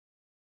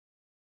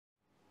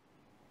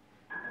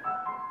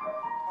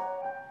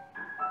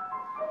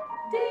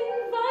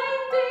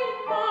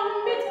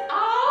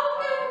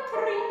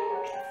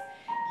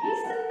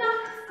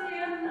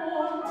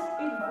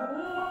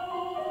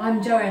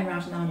I'm Joanne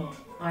Rationale.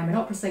 I'm an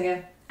opera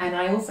singer and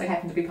I also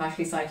happen to be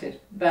partially sighted,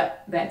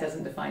 but that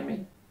doesn't define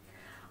me.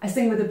 I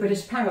sing with the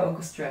British Pierrot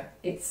Orchestra.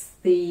 It's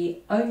the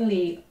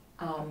only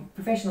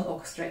professional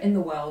orchestra in the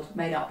world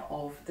made up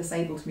of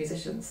disabled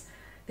musicians.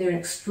 They're an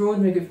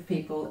extraordinary group of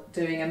people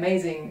doing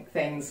amazing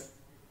things,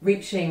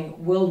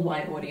 reaching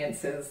worldwide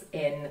audiences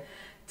in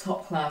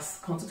top-class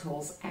concert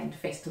halls and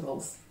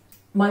festivals.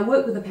 My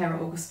work with the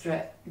Pierrot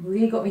Orchestra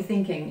really got me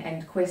thinking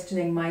and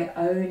questioning my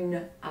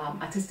own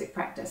artistic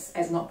practice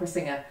as an opera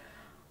singer.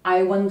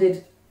 I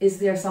wondered, is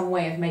there some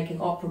way of making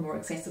opera more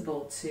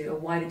accessible to a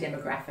wider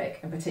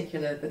demographic, in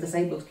particular the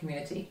disabled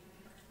community?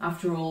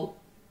 After all,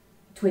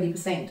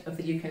 20% of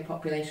the UK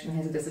population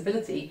has a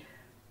disability,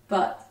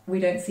 but we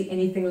don't see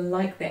anything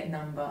like that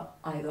number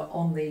either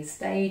on the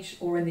stage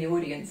or in the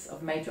audience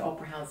of major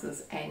opera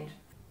houses and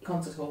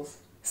concert halls.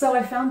 So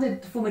I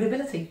founded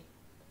Formidability.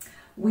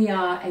 We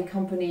are a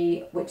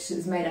company which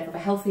is made up of a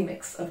healthy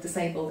mix of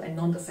disabled and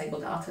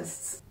non-disabled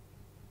artists.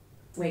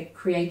 We're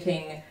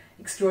creating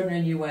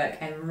extraordinary new work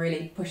and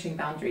really pushing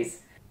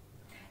boundaries.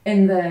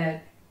 In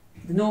the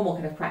normal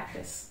kind of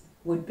practice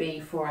would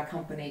be for a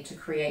company to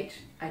create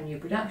a new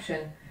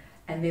production,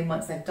 and then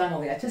once they've done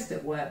all the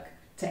artistic work,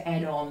 to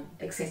add on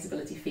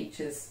accessibility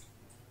features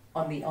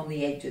on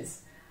the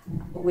edges.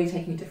 But we're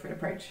taking a different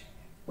approach.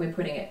 We're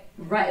putting it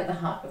right at the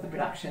heart of the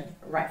production,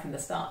 right from the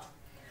start.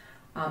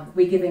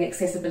 We're giving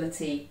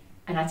accessibility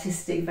an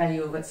artistic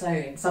value of its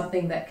own,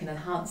 something that can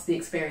enhance the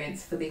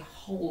experience for the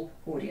whole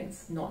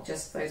audience, not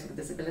just those with a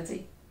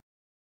disability.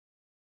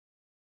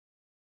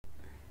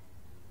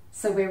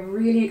 So we're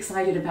really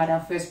excited about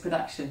our first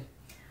production.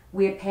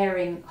 We're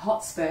pairing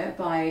Hotspur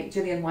by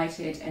Gillian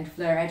Whitehead and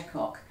Fleur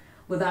Adcock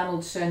with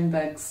Arnold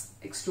Schoenberg's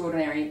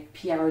extraordinary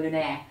Pierrot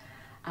Lunaire.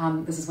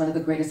 This is one of the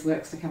greatest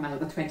works to come out of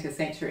the 20th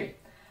century.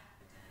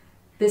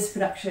 This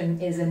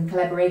production is in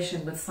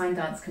collaboration with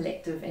Signdance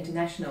Collective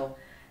International.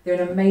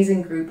 They're an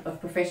amazing group of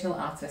professional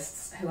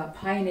artists who are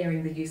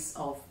pioneering the use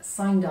of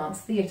sign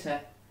dance theatre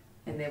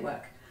in their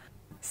work.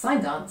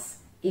 Sign dance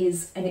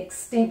is an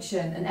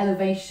extension, an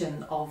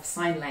elevation of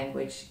sign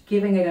language,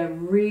 giving it a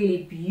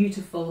really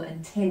beautiful,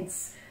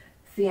 intense,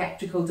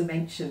 theatrical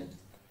dimension.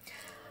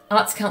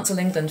 Arts Council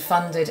England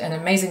funded an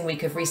amazing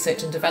week of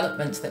research and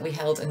development that we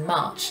held in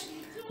March.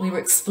 We were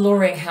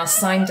exploring how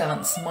sign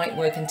dance might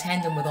work in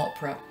tandem with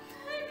opera.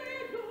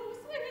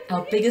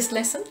 Our biggest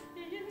lesson?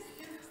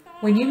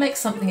 When you make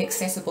something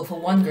accessible for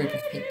one group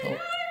of people,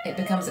 it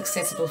becomes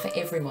accessible for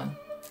everyone.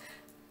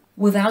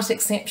 Without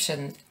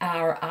exception,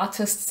 our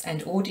artists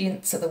and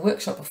audience at the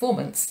workshop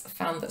performance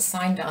found that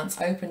sign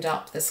dance opened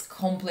up this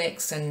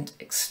complex and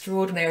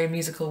extraordinary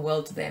musical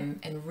world to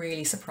them in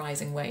really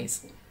surprising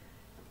ways.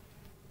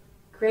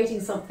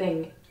 Creating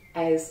something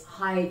as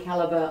high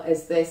calibre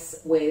as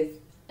this with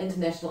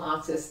international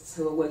artists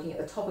who are working at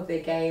the top of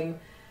their game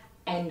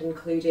and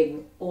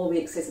including all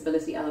the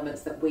accessibility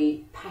elements that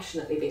we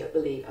passionately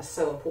believe are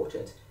so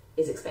important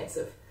is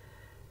expensive.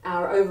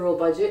 Our overall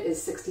budget is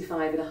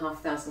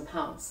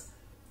 £65,500,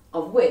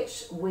 of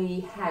which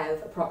we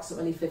have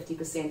approximately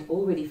 50%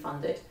 already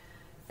funded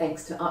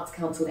thanks to Arts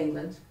Council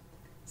England,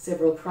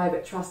 several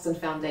private trusts and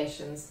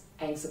foundations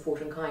and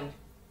support in kind.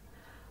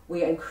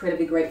 We are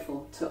incredibly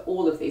grateful to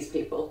all of these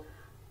people,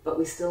 but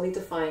we still need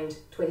to find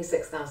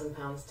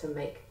 £26,000 to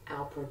make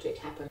our project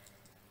happen.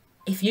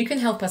 If you can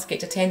help us get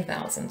to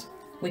 10,000,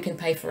 we can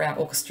pay for our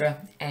orchestra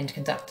and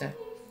conductor.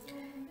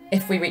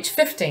 If we reach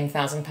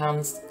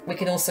 £15,000, we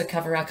can also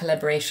cover our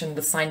collaboration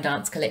with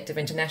Signdance Collective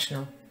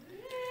International.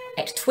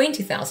 At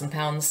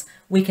 £20,000,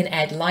 we can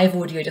add live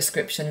audio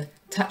description,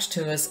 touch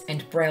tours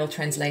and braille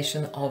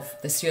translation of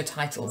the Sur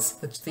titles,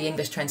 the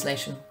English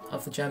translation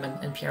of the German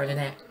and Pierrot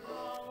Lunaire.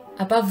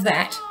 Above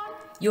that,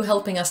 you're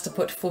helping us to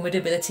put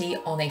Formidability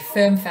on a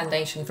firm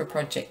foundation for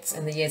projects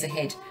in the years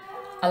ahead,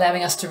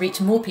 allowing us to reach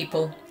more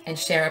people and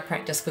share our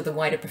practice with the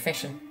wider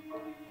profession.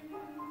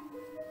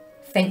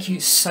 Thank you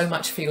so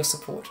much for your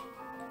support.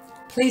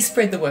 Please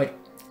spread the word,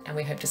 and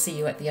we hope to see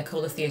you at the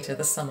Arcola Theatre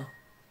this summer.